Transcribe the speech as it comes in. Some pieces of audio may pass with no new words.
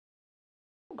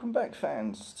Welcome back,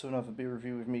 fans, to another beer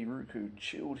review with me, Ruku,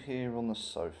 chilled here on the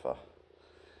sofa.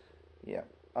 Yeah,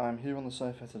 I'm here on the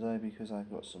sofa today because I've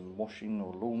got some washing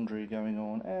or laundry going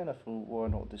on, and I thought, why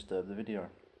not disturb the video?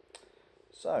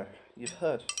 So, you've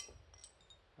heard.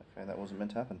 Okay, that wasn't meant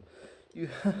to happen.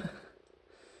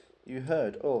 You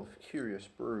heard of Curious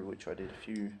Brew, which I did a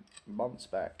few months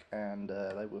back, and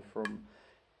they were from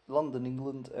London,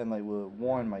 England, and they were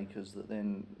winemakers that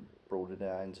then brought it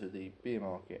out into the beer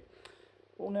market.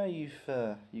 Well, now you've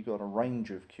got a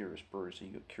range of Curious Brews. So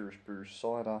you've got Curious Brew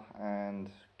cider and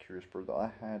Curious Brew that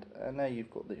I had, and now you've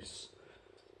got this.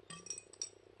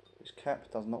 This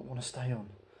cap does not want to stay on.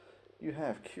 You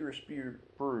have Curious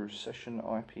Brew Session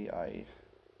IPA.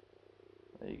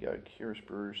 There you go, Curious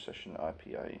Brew Session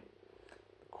IPA.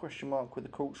 The question mark with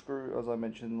the corkscrew, as I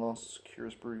mentioned in the last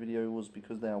Curious Brew video, was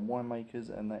because they are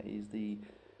winemakers, and that is the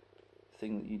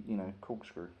thing that you know,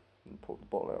 corkscrew and put the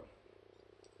bottle out.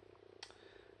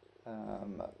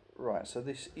 Right, so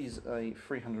this is a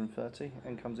 330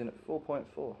 and comes in at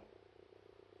 4.4.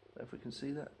 If we can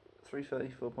see that,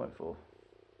 330, 4.4.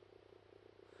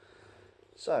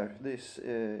 So this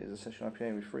is a session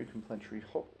IPA with 3 complementary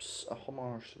hops, a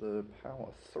homage to the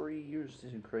Power 3, used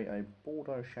to create a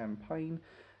Bordeaux champagne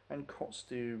and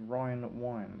Cotsty Rhine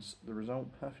wines. The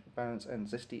result, perfect balance and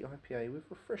zesty IPA with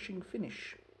refreshing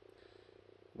finish.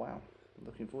 Wow, I'm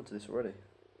looking forward to this already.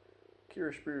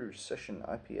 Curious Brew Session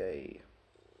IPA.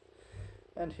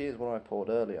 And here's what I poured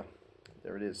earlier.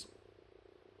 There it is.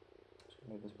 Let's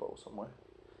move this bottle somewhere.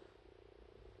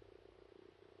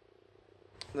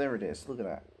 There it is, look at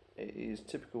that. It is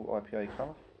typical IPA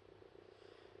colour.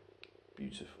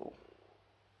 Beautiful.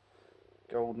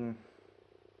 Golden,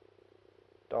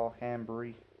 dark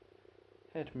ambery,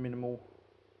 head minimal.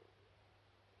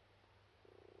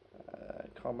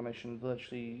 Carbonation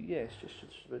virtually, yes,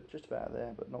 just about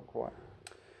there, but not quite.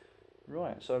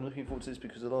 Right, so I'm looking forward to this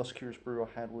because the last Curious Brew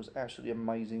I had was absolutely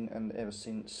amazing, and ever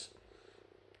since,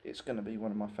 it's going to be one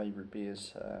of my favourite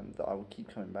beers that I will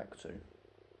keep coming back to.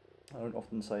 I don't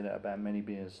often say that about many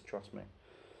beers, trust me.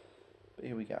 But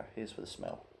here we go, here's for the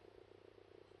smell.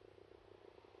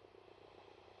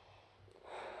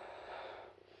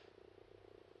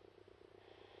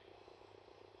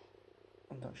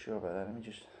 I'm not sure about that, let me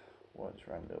just wipe this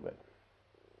around a little bit.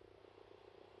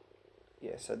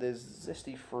 Yeah, so there's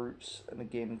zesty fruits, and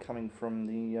again coming from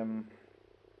the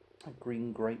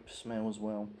green grape smell as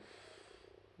well.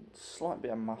 Slight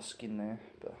bit of musk in there,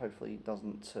 but hopefully it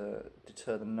doesn't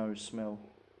deter the nose smell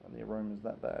and the aroma's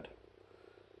that bad.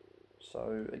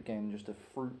 So again, just the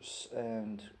fruits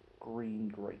and green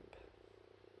grape.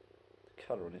 The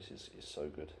colour on this is so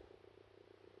good.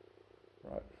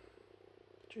 Right,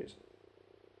 cheers.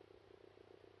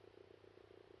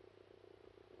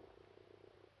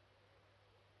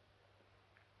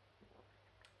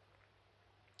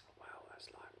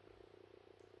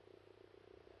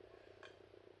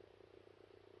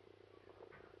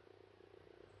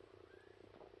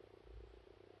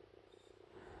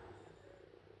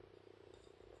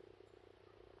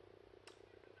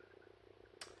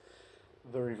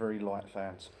 Very, very light,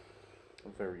 fans.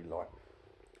 Very light.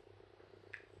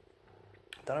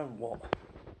 Don't know what.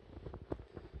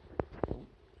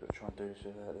 Gotta try and do this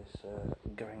without this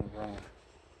going wrong.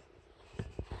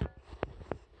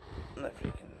 Hopefully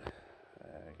you can.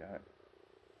 There we go.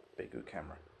 Be a good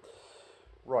camera.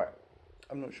 Right.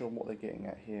 I'm not sure what they're getting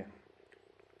at here.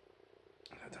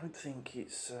 I don't think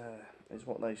it's is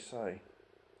what they say.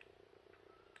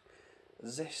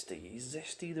 Zesty. Is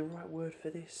zesty the right word for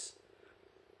this?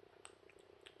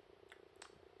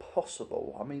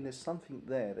 Possible. I mean, there's something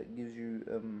there that gives you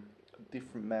a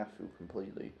different mouthfeel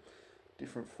completely,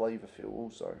 different flavour feel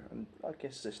also, and I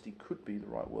guess zesty could be the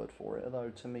right word for it, although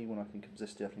to me when I think of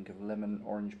zesty I think of lemon,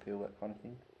 orange peel, that kind of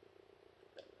thing.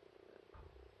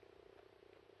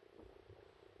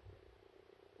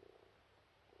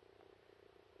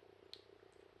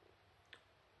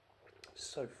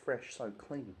 So fresh, so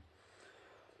clean,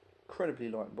 incredibly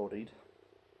light bodied.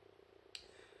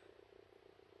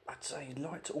 I'd say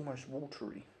light to almost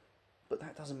watery, but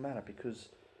that doesn't matter because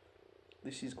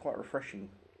this is quite refreshing.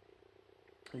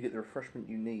 You get the refreshment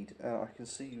you need. I can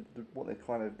see what they're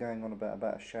kind of going on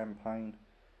about champagne.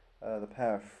 The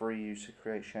Power 3 used to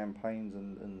create champagnes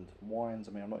and wines.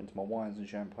 I mean, I'm not into my wines and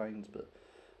champagnes, but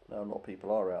I know a lot of people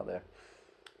are out there.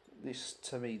 This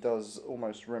to me does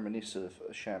almost reminisce of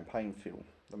a champagne feel,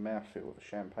 the mouthfeel of a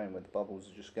champagne where the bubbles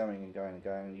are just going and going and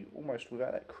going, and you almost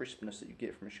without that crispness that you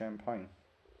get from a champagne.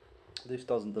 This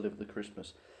doesn't deliver the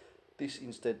crispness. This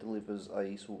instead delivers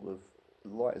a sort of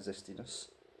light zestiness,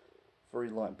 very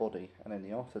light body, and then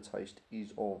the aftertaste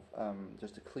is of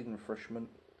just a clean refreshment,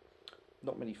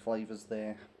 Not many flavours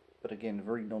there, but again,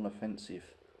 very non-offensive.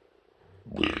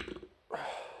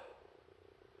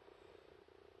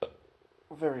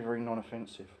 Very, very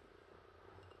non-offensive.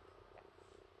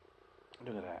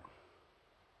 Look at that.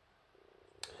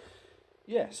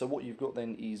 Yeah, so what you've got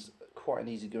then is quite an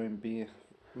easygoing beer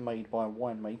made by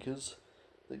winemakers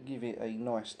that give it a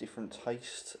nice different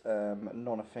taste,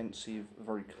 non-offensive,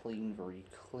 very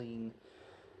clean,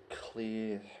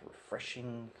 clear,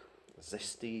 refreshing,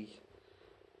 zesty,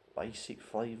 basic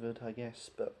flavoured, I guess,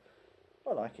 but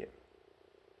I like it.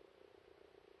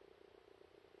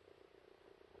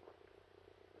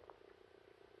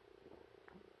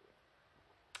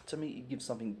 To me, it gives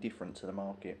something different to the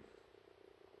market.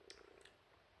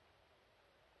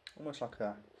 Almost like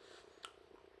a,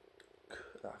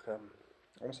 I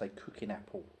want to say cooking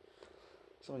apple.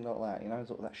 Something like that, you know,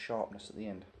 sort of that sharpness at the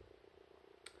end.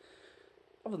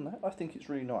 Other than that, I think it's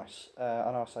really nice.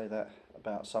 And I'll say that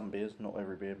about some beers, not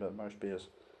every beer, but most beers.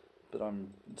 But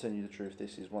I'm telling you the truth,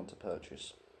 this is one to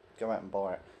purchase. Go out and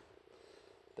buy it.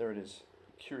 There it is.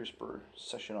 Curious Brew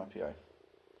Session IPA.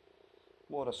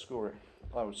 What would I score it?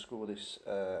 I would score this,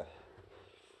 I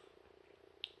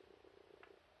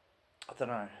don't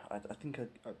know, I think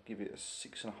I'd give it a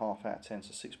 6.5 out of 10,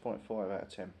 so 6.5 out of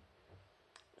 10.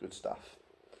 Good stuff.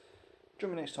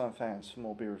 Join me next time, fans, for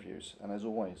more beer reviews. And as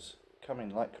always, come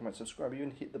in, like, comment, subscribe,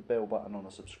 even hit the bell button on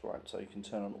the subscribe so you can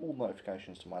turn on all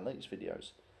notifications to my latest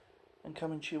videos. And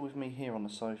come and chill with me here on the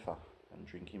sofa and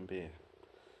drinking beer.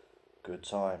 Good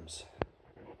times.